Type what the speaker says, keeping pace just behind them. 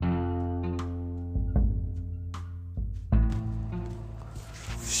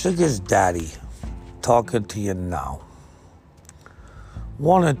Sugar's daddy talking to you now.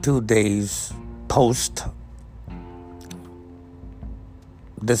 1 or 2 days post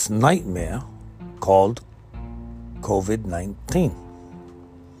this nightmare called COVID-19.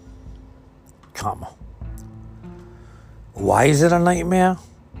 Come on. Why is it a nightmare?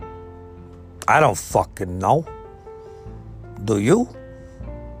 I don't fucking know. Do you?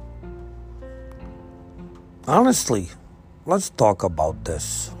 Honestly, let's talk about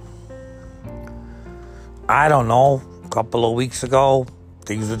this. I don't know. A couple of weeks ago,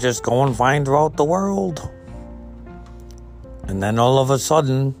 things were just going fine throughout the world. And then all of a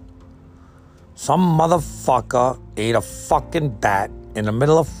sudden, some motherfucker ate a fucking bat in the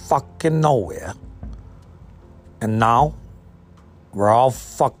middle of fucking nowhere. And now, we're all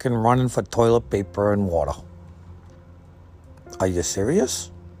fucking running for toilet paper and water. Are you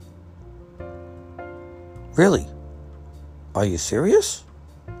serious? Really? Are you serious?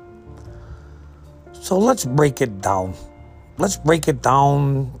 So let's break it down. Let's break it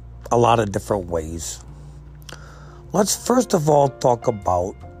down a lot of different ways. Let's first of all talk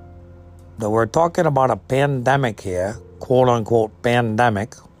about that we're talking about a pandemic here, quote unquote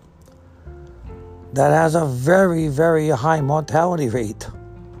pandemic, that has a very, very high mortality rate.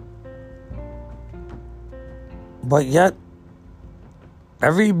 But yet,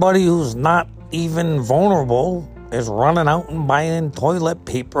 everybody who's not even vulnerable is running out and buying toilet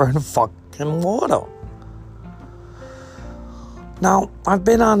paper and fucking water. Now, I've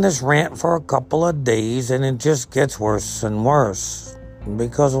been on this rant for a couple of days and it just gets worse and worse.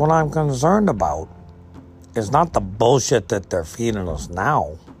 Because what I'm concerned about is not the bullshit that they're feeding us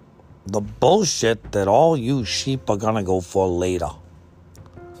now. The bullshit that all you sheep are gonna go for later.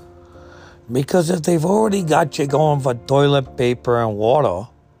 Because if they've already got you going for toilet paper and water,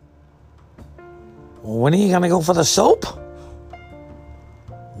 when are you going to go for the soap?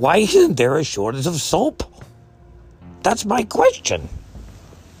 Why isn't there a shortage of soap? That's my question.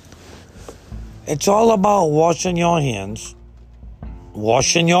 It's all about washing your hands,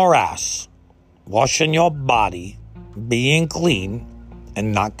 washing your ass, washing your body, being clean,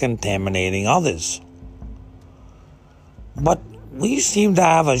 and not contaminating others. But we seem to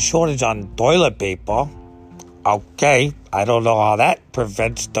have a shortage on toilet paper. Okay, I don't know how that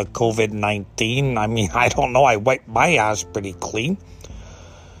prevents the COVID-19. I mean, I don't know. I wipe my ass pretty clean.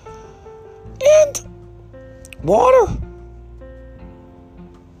 And water.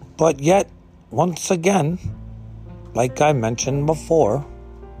 But yet, once again, like I mentioned before,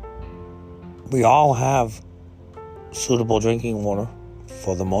 we all have suitable drinking water,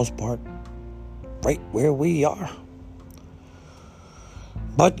 for the most part, right where we are.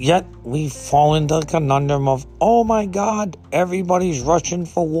 But yet, we fall into the conundrum of, oh my God, everybody's rushing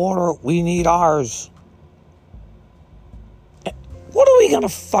for water. We need ours. What are we going to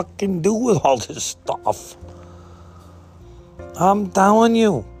fucking do with all this stuff? I'm telling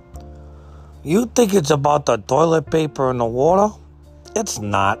you. You think it's about the toilet paper and the water? It's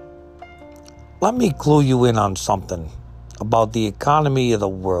not. Let me clue you in on something about the economy of the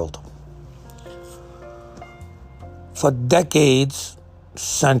world. For decades,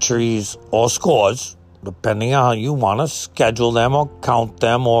 centuries, or scores, depending on how you want to schedule them or count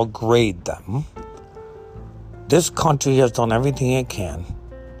them or grade them, this country has done everything it can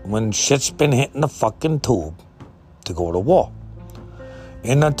when shit's been hitting the fucking tube to go to war.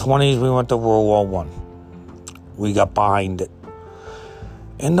 In the 20s, we went to World War I. We got behind it.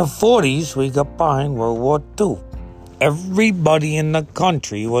 In the 40s, we got behind World War II. Everybody in the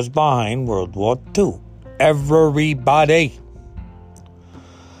country was behind World War II. Everybody.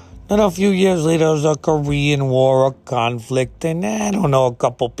 Then a few years later, there was a Korean War, a conflict, and I don't know, a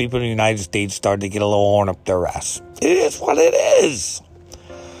couple people in the United States started to get a little horn up their ass. It is what it is.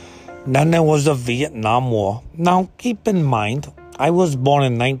 Then there was the Vietnam War. Now, keep in mind, I was born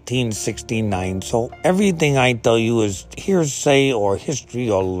in 1969, so everything I tell you is hearsay or history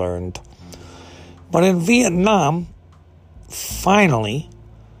or learned. But in Vietnam, finally,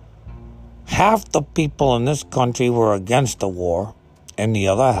 half the people in this country were against the war, and the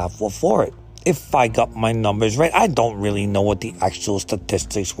other half were for it. If I got my numbers right, I don't really know what the actual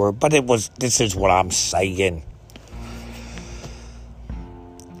statistics were, but this is what I'm saying.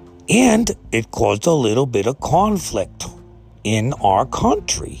 And it caused a little bit of conflict in our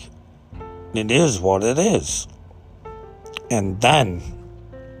country. It is what it is. And then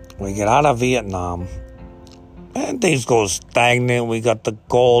we get out of Vietnam, and things go stagnant. We got the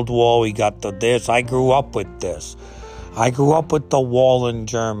Cold War, we got the this. I grew up with this. I grew up with the wall in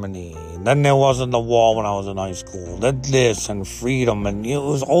Germany. Then there wasn't the wall when I was in high school. Then this and freedom. And it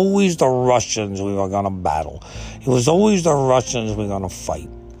was always the Russians we were going to battle. It was always the Russians we were going to fight.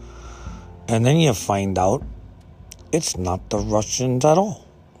 And then you find out it's not the Russians at all.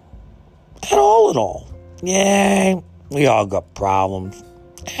 At all. Yeah, we all got problems.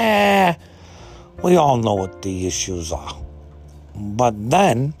 We all know what the issues are. But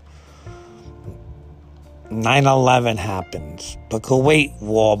then 9/11 happens. The Kuwait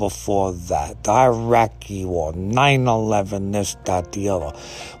War before that. The Iraqi War. 9/11, this, that, the other.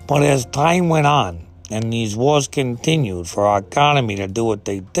 But as time went on and these wars continued for our economy to do what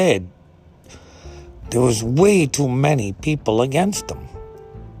they did, there was way too many people against them.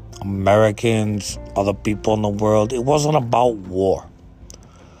 Americans, other people in the world. It wasn't about war.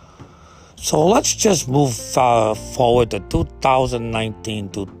 So let's just move forward to 2019,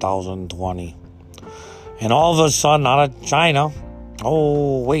 2020. And all of a sudden, out of China,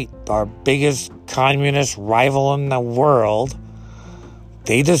 our biggest communist rival in the world,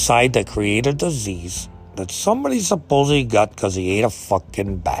 they decide to create a disease that somebody supposedly got because he ate a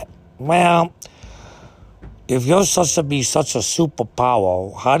fucking bat. Well, if you're such a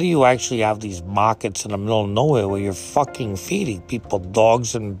superpower, how do you actually have these markets in the middle of nowhere where you're fucking feeding people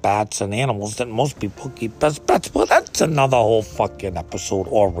dogs and bats and animals that most people keep as pets? Well, that's another whole fucking episode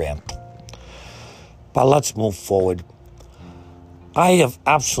or rant. But let's move forward. I have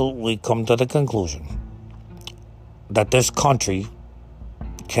absolutely come to the conclusion that this country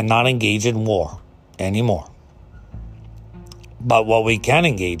cannot engage in war anymore. But what we can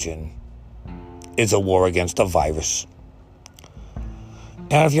engage in is a war against a virus.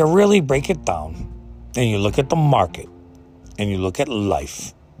 And if you really break it down, and you look at the market, and you look at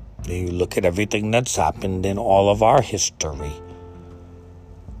life, and you look at everything that's happened in all of our history,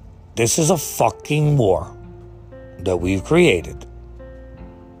 this is a fucking war that we've created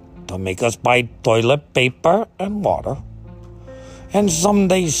to make us buy toilet paper and water, and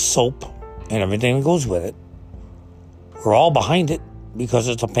someday soap, and everything that goes with it. We're all behind it because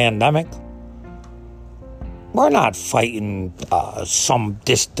it's a pandemic. We're not fighting some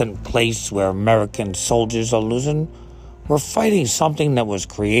distant place where American soldiers are losing. We're fighting something that was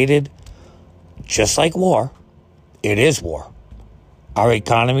created just like war. It is war. Our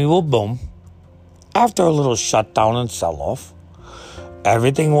economy will boom. After a little shutdown and sell-off,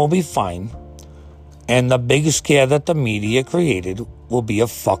 everything will be fine. And the big scare that the media created will be a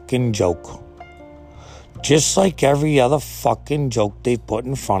fucking joke. Just like every other fucking joke they put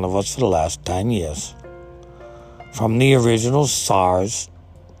in front of us for the last 10 years. From the original SARS,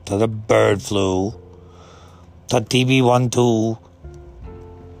 to the bird flu, to TB12,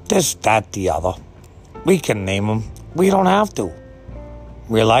 this, that, the other. We can name them. We don't have to.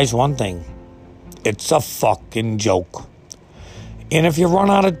 Realize one thing. It's a fucking joke. And if you run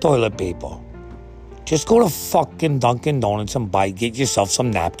out of toilet paper, just go to fucking Dunkin' Donuts and get yourself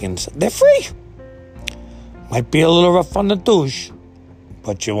some napkins. They're free. Might be a little rough on the douche,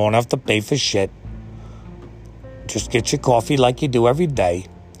 but you won't have to pay for shit. Just get your coffee like you do every day.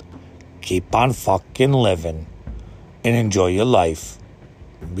 Keep on fucking living and enjoy your life.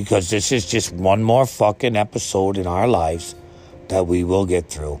 Because this is just one more fucking episode in our lives that we will get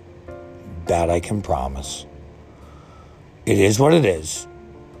through. That I can promise. It is what it is.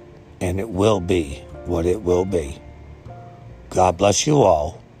 And it will be what it will be. God bless you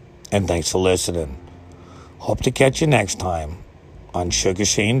all. And thanks for listening. Hope to catch you next time on Sugar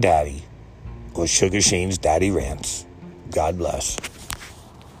Shane Daddy. Or Sugar Shane's Daddy Rants. God bless.